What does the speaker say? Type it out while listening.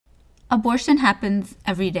Abortion happens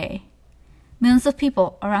every day. Millions of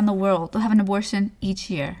people around the world will have an abortion each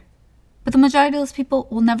year. But the majority of those people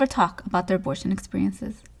will never talk about their abortion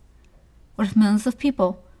experiences. What if millions of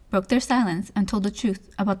people broke their silence and told the truth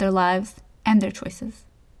about their lives and their choices?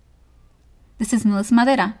 This is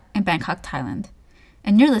Madera in Bangkok, Thailand,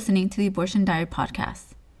 and you're listening to the Abortion Diary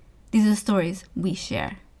podcast. These are the stories we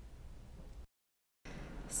share.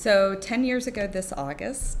 So 10 years ago this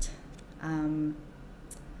August,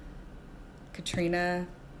 Katrina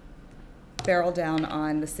barreled down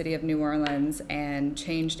on the city of New Orleans and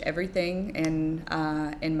changed everything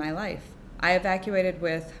in my life. I evacuated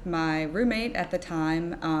with my roommate at the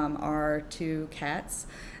time, our two cats,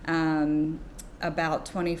 about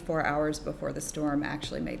 24 hours before the storm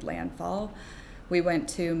actually made landfall. We went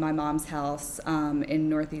to my mom's house in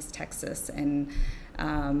Northeast Texas, and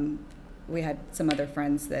we had some other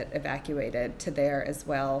friends that evacuated to there as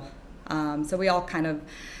well. So we all kind of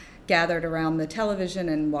gathered around the television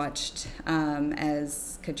and watched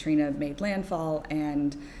as Katrina made landfall,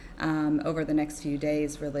 and over the next few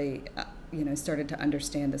days really started to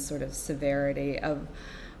understand the sort of severity of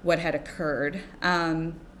what had occurred.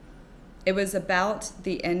 It was about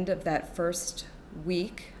the end of that first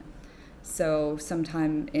week, so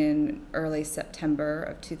sometime in early September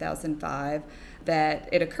of 2005, that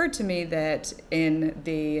it occurred to me that in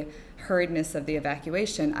the hurriedness of the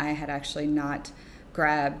evacuation, I had actually not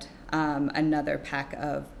grabbed another pack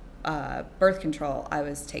of birth control. I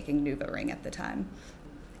was taking NuvaRing at the time,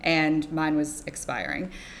 and mine was expiring.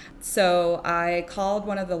 So I called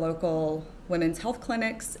one of the local women's health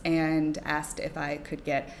clinics and asked if I could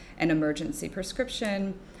get an emergency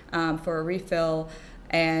prescription for a refill,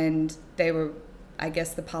 and I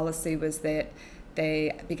guess the policy was that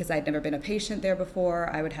because I'd never been a patient there before,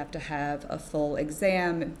 I would have to have a full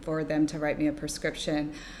exam for them to write me a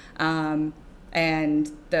prescription. And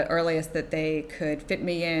the earliest that they could fit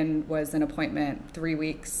me in was an appointment 3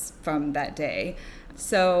 weeks from that day.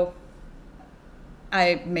 So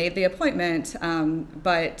I made the appointment,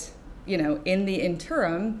 but in the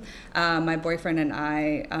interim, my boyfriend and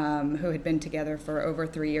I, who had been together for over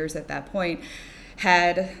 3 years at that point,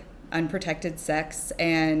 had unprotected sex,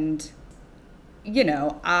 and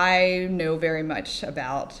I know very much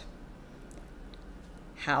about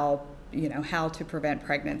how to prevent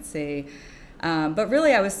pregnancy. But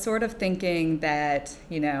really, I was sort of thinking that,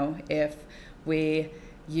 if we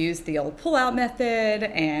used the old pull-out method,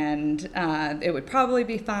 and it would probably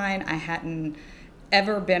be fine. I hadn't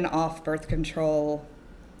ever been off birth control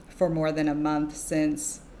for more than a month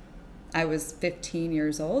since I was 15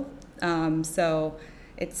 years old. So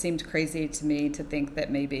it seemed crazy to me to think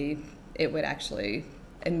that maybe it would actually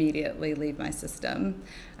immediately leave my system.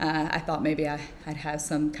 I thought maybe I'd have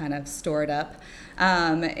some kind of stored up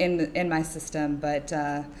in my system, but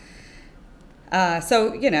so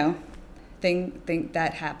think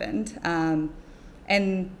that happened,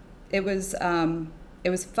 and it was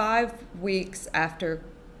 5 weeks after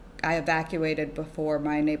I evacuated before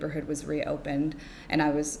my neighborhood was reopened, and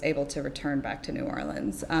I was able to return back to New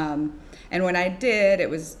Orleans. And when I did, it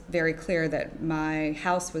was very clear that my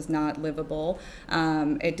house was not livable.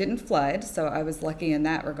 It didn't flood, so I was lucky in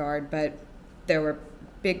that regard, but there were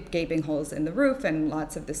big gaping holes in the roof, and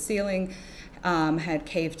lots of the ceiling had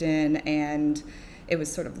caved in, and it was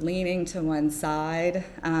sort of leaning to one side.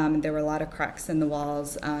 There were a lot of cracks in the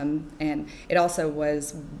walls, and it also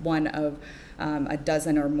was one of a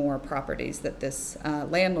dozen or more properties that this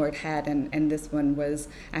landlord had, and this one was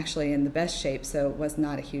actually in the best shape, so it was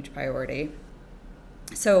not a huge priority.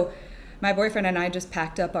 So my boyfriend and I just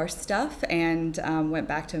packed up our stuff and went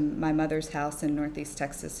back to my mother's house in Northeast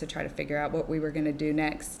Texas to try to figure out what we were going to do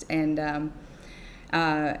next. And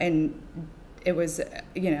it was,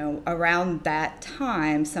 around that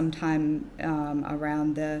time, sometime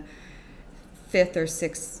around the 5th or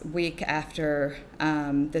 6th week after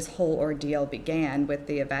this whole ordeal began with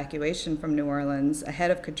the evacuation from New Orleans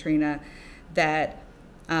ahead of Katrina, that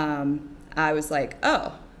I was like,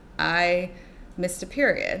 oh, I missed a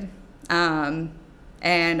period.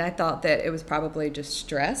 And I thought that it was probably just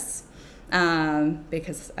stress,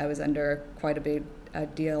 because I was under quite a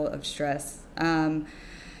deal of stress.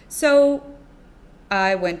 So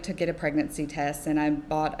I went to get a pregnancy test, and I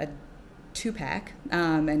bought a 2-pack,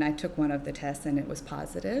 and I took one of the tests, and it was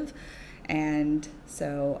positive. And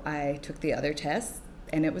so I took the other test,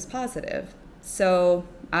 and it was positive. So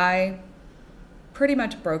I pretty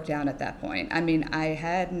much broke down at that point. I mean, I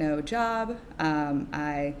had no job,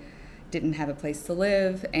 I didn't have a place to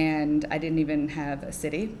live, and I didn't even have a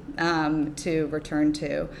city to return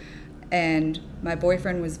to. And my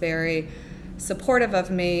boyfriend was very supportive of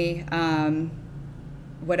me,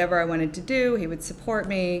 whatever I wanted to do, he would support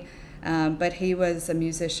me. But he was a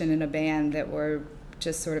musician in a band that were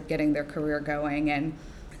just sort of getting their career going. And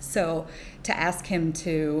so to ask him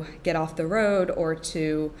to get off the road or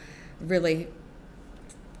to really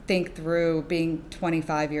think through being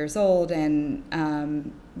 25 years old and,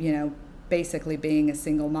 basically being a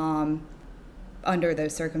single mom under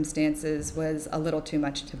those circumstances was a little too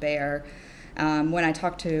much to bear. When I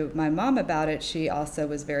talked to my mom about it, she also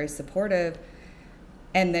was very supportive.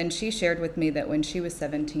 And then she shared with me that when she was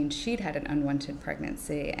 17, she'd had an unwanted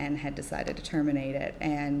pregnancy and had decided to terminate it,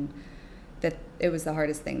 and that it was the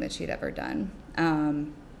hardest thing that she'd ever done.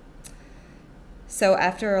 So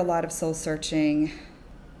after a lot of soul searching,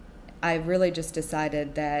 I really just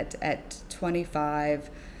decided that at 25,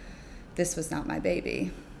 this was not my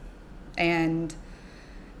baby. And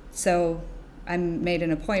so I made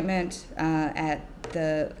an appointment at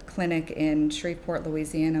the clinic in Shreveport,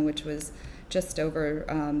 Louisiana, which was just over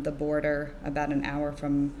the border, about an hour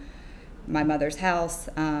from my mother's house.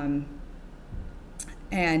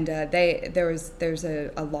 There's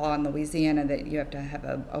a law in Louisiana that you have to have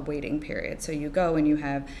a waiting period. So you go and you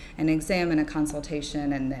have an exam and a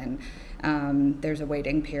consultation, and then there's a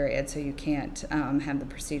waiting period, so you can't have the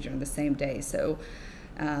procedure the same day. So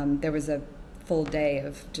there was a full day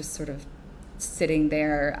of just sort of sitting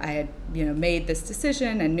there. I had made this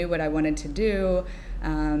decision and knew what I wanted to do,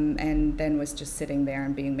 and then was just sitting there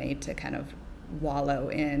and being made to kind of wallow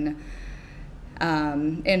in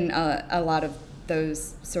a lot of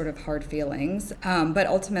those sort of hard feelings. But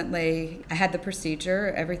ultimately, I had the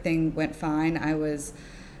procedure. Everything went fine. I was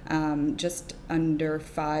just under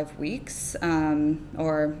 5 weeks,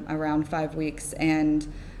 or around 5 weeks.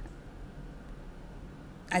 And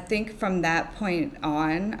I think from that point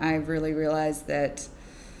on, I really realized that,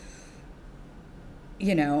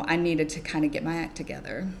 I needed to kind of get my act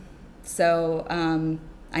together. So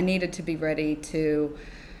I needed to be ready to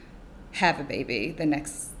have a baby the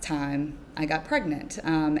next time I got pregnant.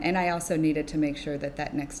 And I also needed to make sure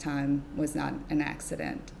that next time was not an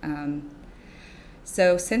accident.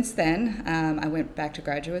 So since then, I went back to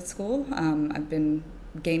graduate school. I've been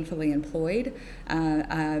gainfully employed.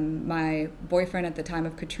 My boyfriend at the time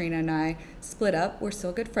of Katrina and I split up. We're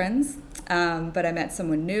still good friends, but I met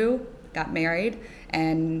someone new, got married,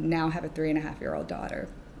 and now have a 3.5-year-old daughter.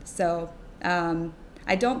 So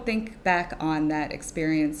I don't think back on that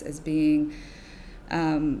experience as being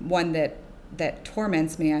one that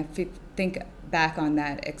torments me. I think back on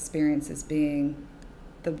that experience as being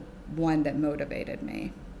the one that motivated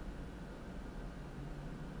me.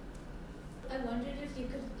 I wondered if you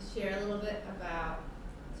could share a little bit about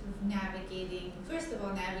sort of navigating the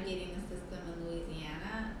system in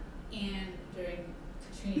Louisiana and during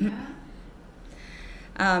Katrina.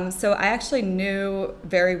 So I actually knew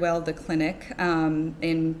very well the clinic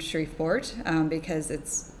in Shreveport because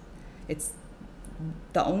it's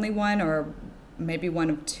the only one, or maybe one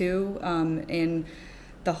of two, in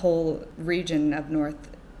the whole region of North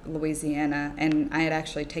Louisiana. And I had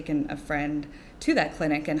actually taken a friend to that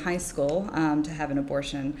clinic in high school to have an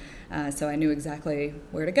abortion, so I knew exactly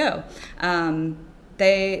where to go.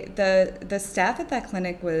 The staff at that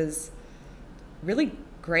clinic was really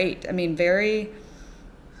great. I mean, very,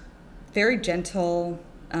 very gentle.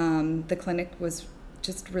 The clinic was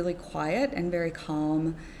just really quiet and very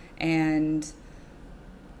calm, and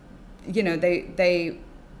they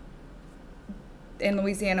in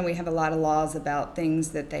Louisiana, we have a lot of laws about things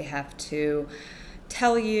that they have to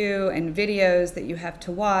tell you and videos that you have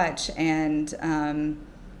to watch, and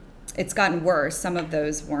it's gotten worse. Some of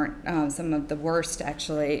those weren't, some of the worst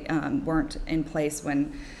actually weren't in place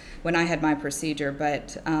when I had my procedure,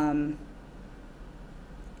 but I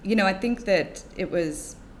think that it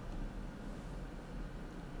was,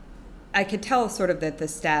 I could tell sort of that the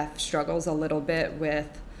staff struggles a little bit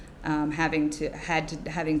with having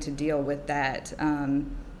to deal with that,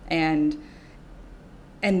 and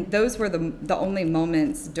those were the only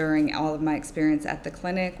moments during all of my experience at the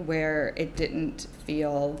clinic where it didn't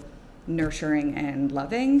feel nurturing and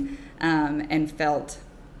loving, and felt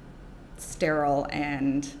sterile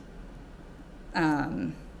and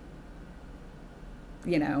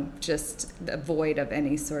just void of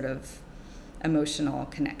any sort of emotional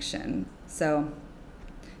connection. So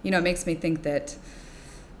it makes me think that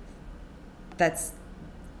that's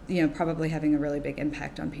probably having a really big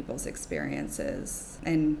impact on people's experiences.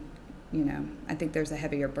 And I think there's a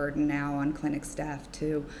heavier burden now on clinic staff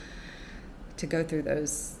to go through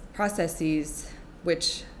those processes,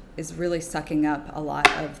 which is really sucking up a lot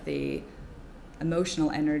of the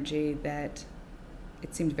emotional energy that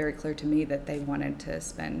it seemed very clear to me that they wanted to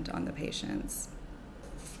spend on the patients.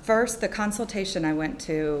 First, the consultation I went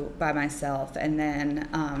to by myself, and then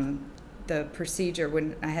the procedure,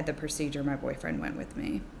 when I had the procedure, my boyfriend went with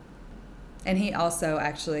me. And he also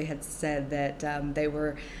actually had said that they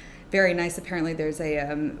were very nice. Apparently there's a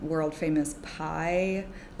world famous pie,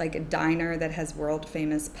 like a diner that has world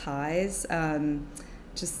famous pies,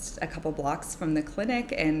 just a couple blocks from the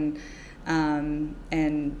clinic. And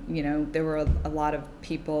you know, there were a lot of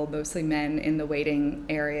people, mostly men, in the waiting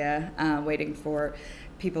area, waiting for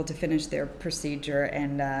people to finish their procedure.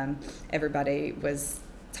 And everybody was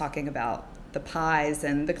talking about the pies,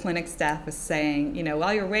 and the clinic staff was saying, you know,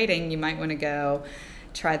 while you're waiting, you might want to go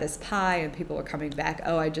try this pie. And people were coming back,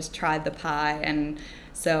 oh, I just tried the pie. And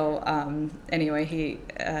so anyway,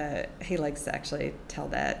 he likes to actually tell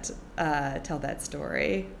that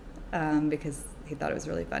story because he thought it was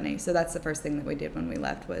really funny. So that's the first thing that we did when we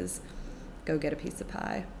left, was go get a piece of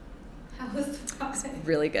pie. How was the pie? It's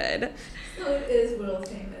really good. So it is world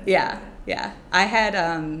famous. Yeah. I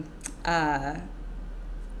had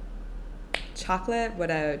chocolate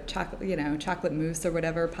mousse or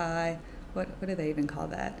whatever pie. What do they even call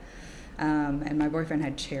that? And my boyfriend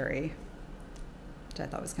had cherry, which I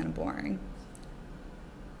thought was kind of boring.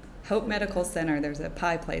 Hope Medical Center, there's a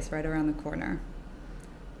pie place right around the corner.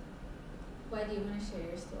 Why do you want to share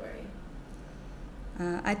your story?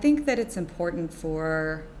 I think that it's important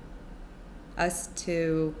for us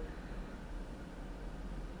to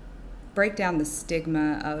break down the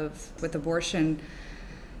stigma with abortion.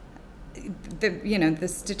 The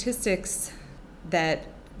statistics that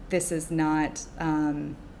this is not,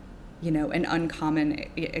 an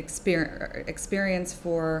uncommon experience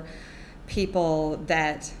for people,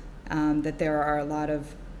 that there are a lot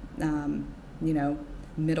of,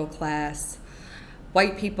 middle class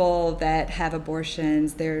white people that have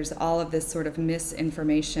abortions. There's all of this sort of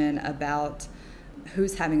misinformation about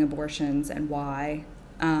who's having abortions and why.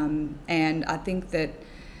 And I think that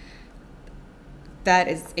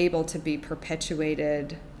is able to be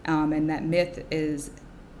perpetuated, and that myth is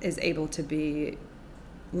able to be,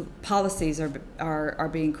 policies are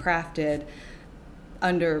being crafted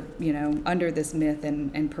under this myth,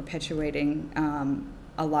 and perpetuating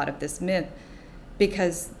a lot of this myth,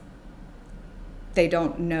 because they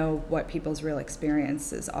don't know what people's real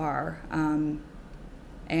experiences are.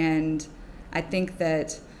 And I think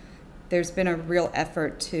that there's been a real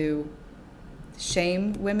effort to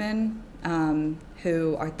shame women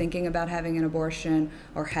who are thinking about having an abortion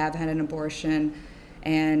or have had an abortion.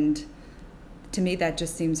 And to me, that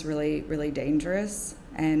just seems really, really dangerous.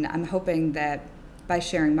 And I'm hoping that by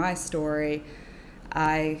sharing my story,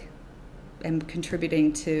 I am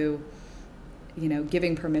contributing to,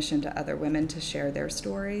 giving permission to other women to share their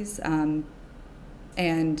stories.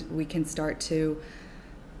 And we can start to,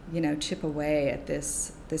 chip away at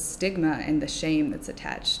this stigma and the shame that's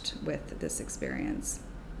attached with this experience.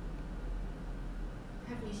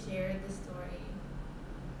 Have you shared the story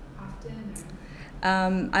often?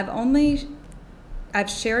 I've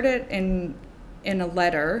shared it in a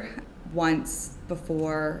letter once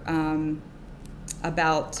before,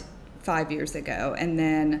 about 5 years ago, and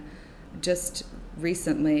then just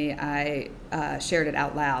recently I shared it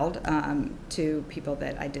out loud to people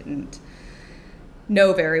that I didn't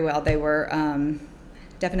know very well. They were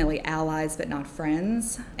definitely allies, but not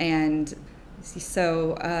friends. And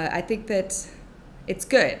so I think that it's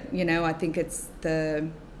good. I think it's the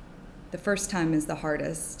first time is the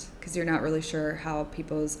hardest, because you're not really sure how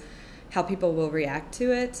people will react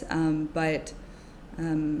to it. But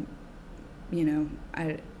I'm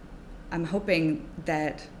hoping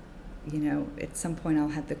that at some point I'll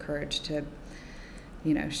have the courage to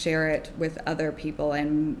share it with other people,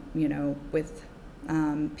 and with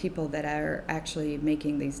people that are actually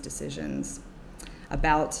making these decisions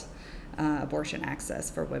about abortion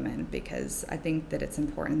access for women, because I think that it's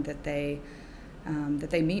important that they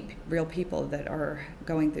meet real people that are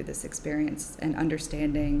going through this experience, and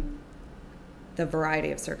understanding the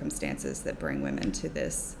variety of circumstances that bring women to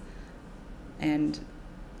this, and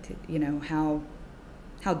how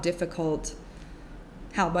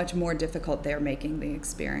much more difficult they're making the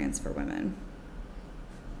experience for women.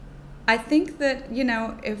 I think that,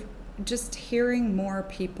 if just hearing more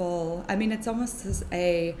people, it's almost as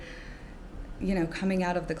a, coming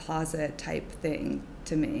out of the closet type thing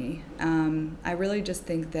to me. I really just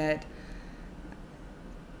think that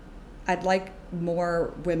I'd like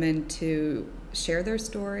more women to share their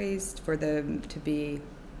stories, for them to be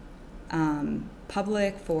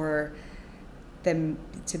public, for them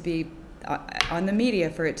to be on the media,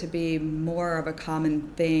 for it to be more of a common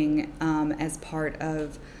thing as part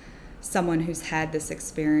of someone who's had this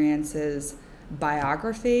experience's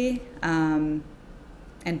biography.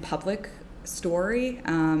 and public story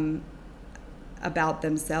about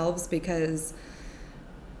themselves, because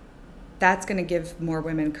that's going to give more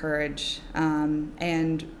women courage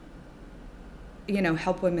and,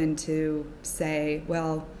 help women to say,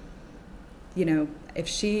 well, if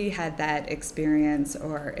she had that experience,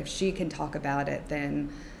 or if she can talk about it, then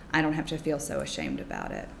I don't have to feel so ashamed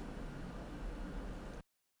about it.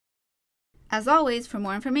 As always, for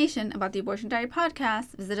more information about the Abortion Diary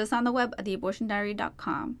podcast, visit us on the web at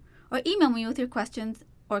theabortiondiary.com or email me with your questions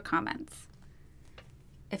or comments.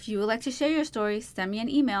 If you would like to share your story, send me an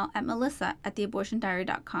email at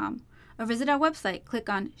melissa@theabortiondiary.com or visit our website, click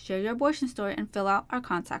on Share Your Abortion Story, and fill out our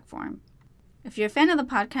contact form. If you're a fan of the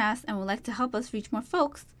podcast and would like to help us reach more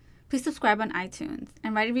folks, please subscribe on iTunes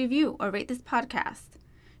and write a review or rate this podcast.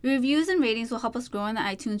 Your reviews and ratings will help us grow in the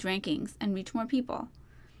iTunes rankings and reach more people.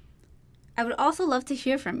 I would also love to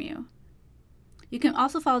hear from you. You can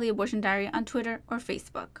also follow The Abortion Diary on Twitter or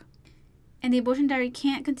Facebook. And The Abortion Diary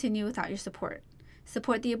can't continue without your support.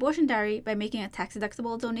 Support The Abortion Diary by making a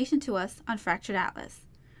tax-deductible donation to us on Fractured Atlas,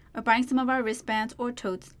 or buying some of our wristbands or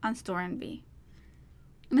totes on Store Envy.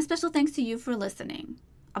 And a special thanks to you for listening.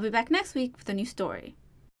 I'll be back next week with a new story.